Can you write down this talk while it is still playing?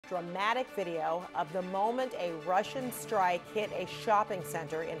dramatic video of the moment a Russian strike hit a shopping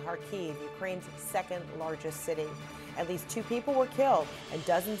center in Kharkiv, Ukraine's second largest city. At least 2 people were killed and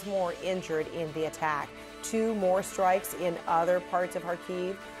dozens more injured in the attack. 2 more strikes in other parts of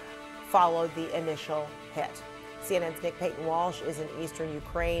Kharkiv followed the initial hit. CNN's Nick Paton Walsh is in eastern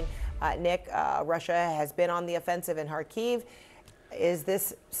Ukraine. Nick, Russia has been on the offensive in Kharkiv. Is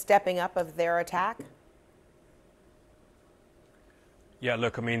this stepping up of their attack? Yeah,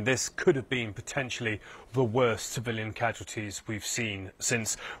 look, I mean, this could have been potentially the worst civilian casualties we've seen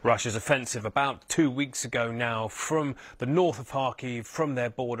since Russia's offensive about 2 weeks ago now from the north of Kharkiv, from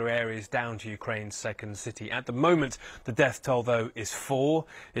their border areas down to Ukraine's second city. At the moment, the death toll, though, is 4.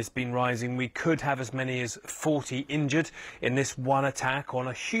 It's been rising. We could have as many as 40 injured in this one attack on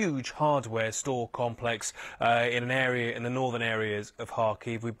a huge hardware store complex in an area in the northern areas of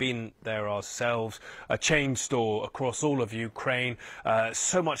Kharkiv. We've been there ourselves. A chain store across all of Ukraine.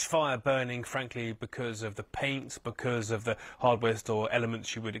 So much fire burning, frankly, because of the paint, because of the hardware store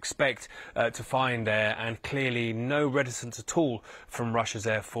elements you would expect to find there, and clearly no reticence at all from Russia's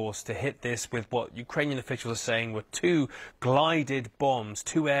Air Force to hit this with what Ukrainian officials are saying were 2 glided bombs,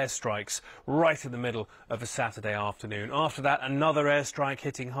 2 airstrikes right in the middle of a Saturday afternoon. After that, another airstrike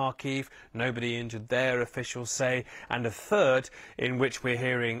hitting Kharkiv, nobody injured there, officials say, and a third in which we're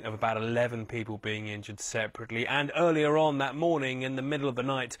hearing of about 11 people being injured separately. And earlier on that morning, in the middle of the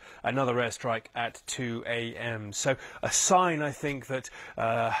night, another airstrike at 2 a.m. So a sign, I think, that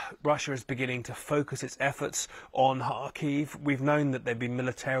Russia is beginning to focus its efforts on Kharkiv. We've known that they've been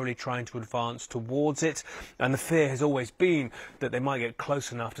militarily trying to advance towards it, and the fear has always been that they might get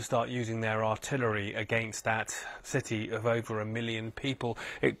close enough to start using their artillery against that city of over 1 million people.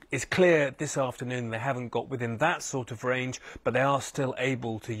 It's clear this afternoon they haven't got within that sort of range, but they are still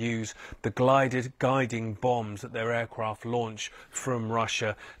able to use the glided guiding bombs that their aircraft launch from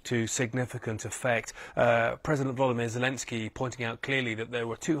Russia to significant effect. President Volodymyr Zelensky pointing out clearly that there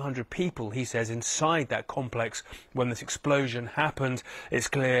were 200 people, he says, inside that complex when this explosion happened. It's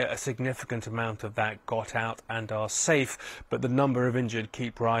clear a significant amount of that got out and are safe, but the number of injured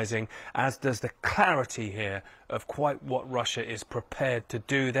keep rising, as does the clarity here of quite what Russia is prepared to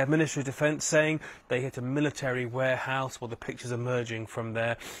do. Their Ministry of Defence saying they hit a military warehouse, while the pictures emerging from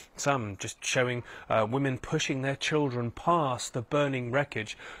there, some just showing women pushing their children past the burning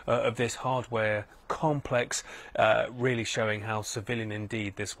wreckage of this hardware complex, really showing how civilian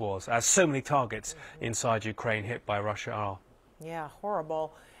indeed this was, as so many targets inside Ukraine hit by Russia are. Yeah,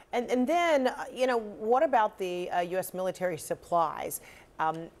 horrible. And then, you know, what about the U.S. military supplies?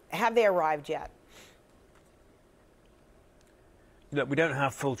 Have they arrived yet? Look, we don't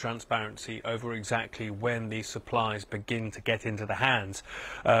have full transparency over exactly when these supplies begin to get into the hands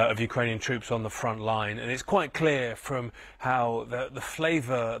of Ukrainian troops on the front line. And it's quite clear from how the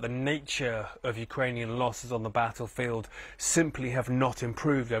flavour, the nature of Ukrainian losses on the battlefield simply have not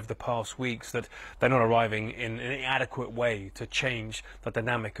improved over the past weeks, that they're not arriving in an adequate way to change the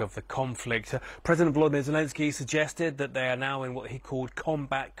dynamic of the conflict. President Volodymyr Zelensky suggested that they are now in what he called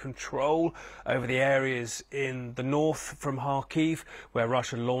combat control over the areas in the north from Kharkiv, where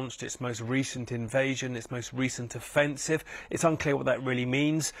Russia launched its most recent invasion, its most recent offensive. It's unclear what that really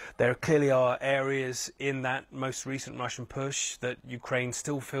means. There clearly are areas in that most recent Russian push that Ukraine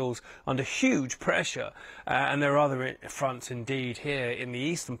still feels under huge pressure. And there are other fronts indeed here in the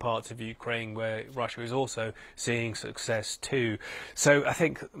eastern parts of Ukraine where Russia is also seeing success too. So I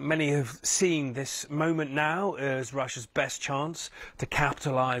think many have seen this moment now as Russia's best chance to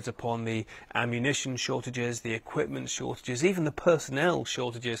capitalise upon the ammunition shortages, the equipment shortages, even the personnel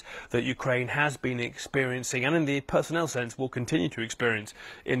shortages that Ukraine has been experiencing, and in the personnel sense will continue to experience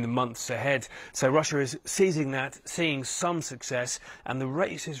in the months ahead. So Russia is seizing that, seeing some success, and the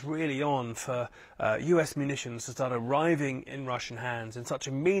race is really on for US munitions to start arriving in Russian hands in such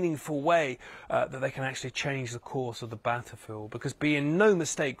a meaningful way that they can actually change the course of the battlefield. Because be in no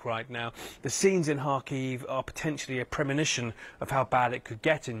mistake right now, the scenes in Kharkiv are potentially a premonition of how bad it could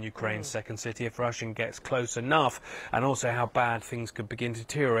get in Ukraine's second city if Russia gets close enough, and also how bad things could begin to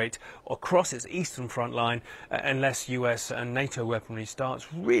deteriorate across its eastern front line unless US and NATO weaponry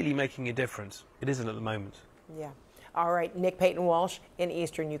starts really making a difference. It isn't at the moment. Yeah. All right, Nick Paton Walsh in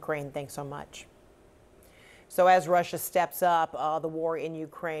eastern Ukraine, thanks so much. So as Russia steps up the war in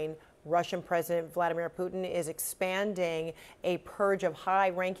Ukraine, Russian President Vladimir Putin is expanding a purge of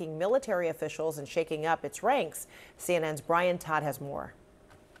high-ranking military officials and shaking up its ranks. CNN's Brian Todd has more.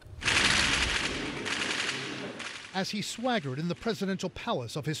 as he swaggered in the presidential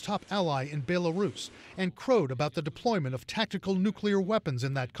palace of his top ally in Belarus and crowed about the deployment of tactical nuclear weapons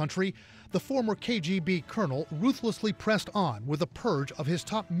in that country, the former KGB colonel ruthlessly pressed on with a purge of his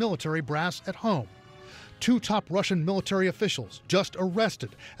top military brass at home. 2 top Russian military officials just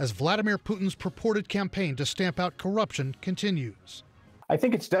arrested as Vladimir Putin's purported campaign to stamp out corruption continues. I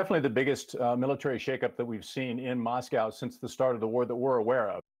think it's definitely the biggest military shakeup that we've seen in Moscow since the start of the war that we're aware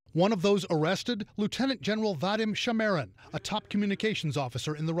of. One of those arrested, Lieutenant General Vadim Shamarin, a top communications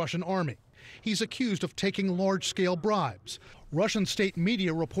officer in the Russian army. He's accused of taking large-scale bribes. Russian state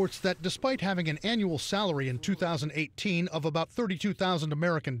media reports that despite having an annual salary in 2018 of about $32,000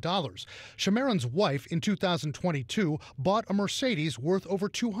 American dollars, Shamarin's wife in 2022 bought a Mercedes worth over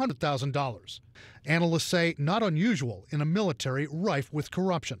 $200,000. Analysts say not unusual in a military rife with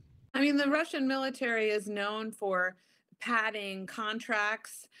corruption. I mean, the Russian military is known for padding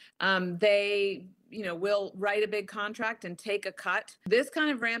contracts. They will write a big contract and take a cut. This kind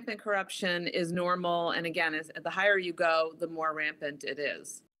of rampant corruption is normal. And again, the higher you go, the more rampant it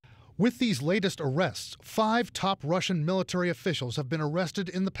is. With these latest arrests, 5 top Russian military officials have been arrested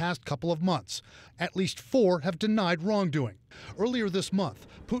in the past couple of months. At least 4 have denied wrongdoing. Earlier this month,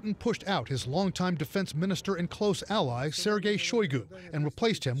 Putin pushed out his longtime defense minister and close ally, Sergei Shoigu, and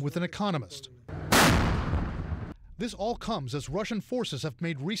replaced him with an economist. This all comes as Russian forces have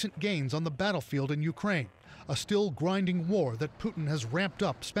made recent gains on the battlefield in Ukraine, a still grinding war that Putin has ramped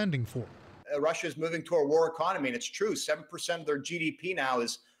up spending for. Russia is moving to a war economy, and it's true. 7% of their GDP now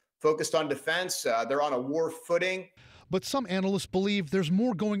is focused on defense. They're on a war footing. But some analysts believe there's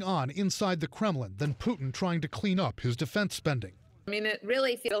more going on inside the Kremlin than Putin trying to clean up his defense spending. I mean, it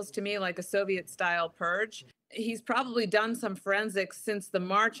really feels to me like a Soviet-style purge. He's probably done some forensics since the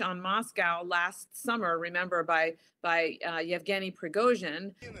march on Moscow last summer, remember, by Yevgeny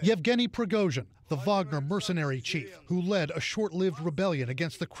Prigozhin. Yevgeny Prigozhin, the Wagner mercenary chief who led a short-lived rebellion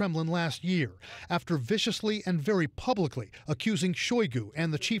against the Kremlin last year after viciously and very publicly accusing Shoigu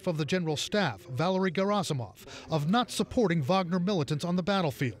and the chief of the general staff, Valery Gerasimov, of not supporting Wagner militants on the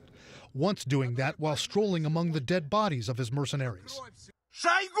battlefield, once doing that while strolling among the dead bodies of his mercenaries.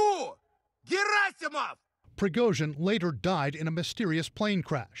 Shoigu! Gerasimov! Prigozhin later died in a mysterious plane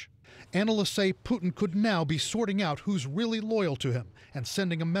crash. Analysts say Putin could now be sorting out who's really loyal to him and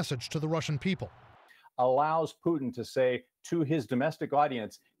sending a message to the Russian people. Allows Putin to say to his domestic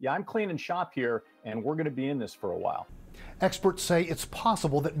audience, yeah, I'm cleaning shop here, and we're going to be in this for a while. Experts say it's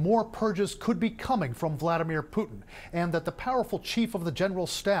possible that more purges could be coming from Vladimir Putin, and that the powerful chief of the general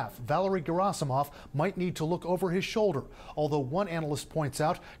staff, Valery Gerasimov, might need to look over his shoulder. Although one analyst points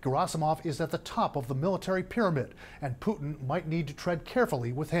out Gerasimov is at the top of the military pyramid, and Putin might need to tread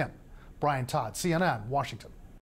carefully with him. Brian Todd, CNN, Washington.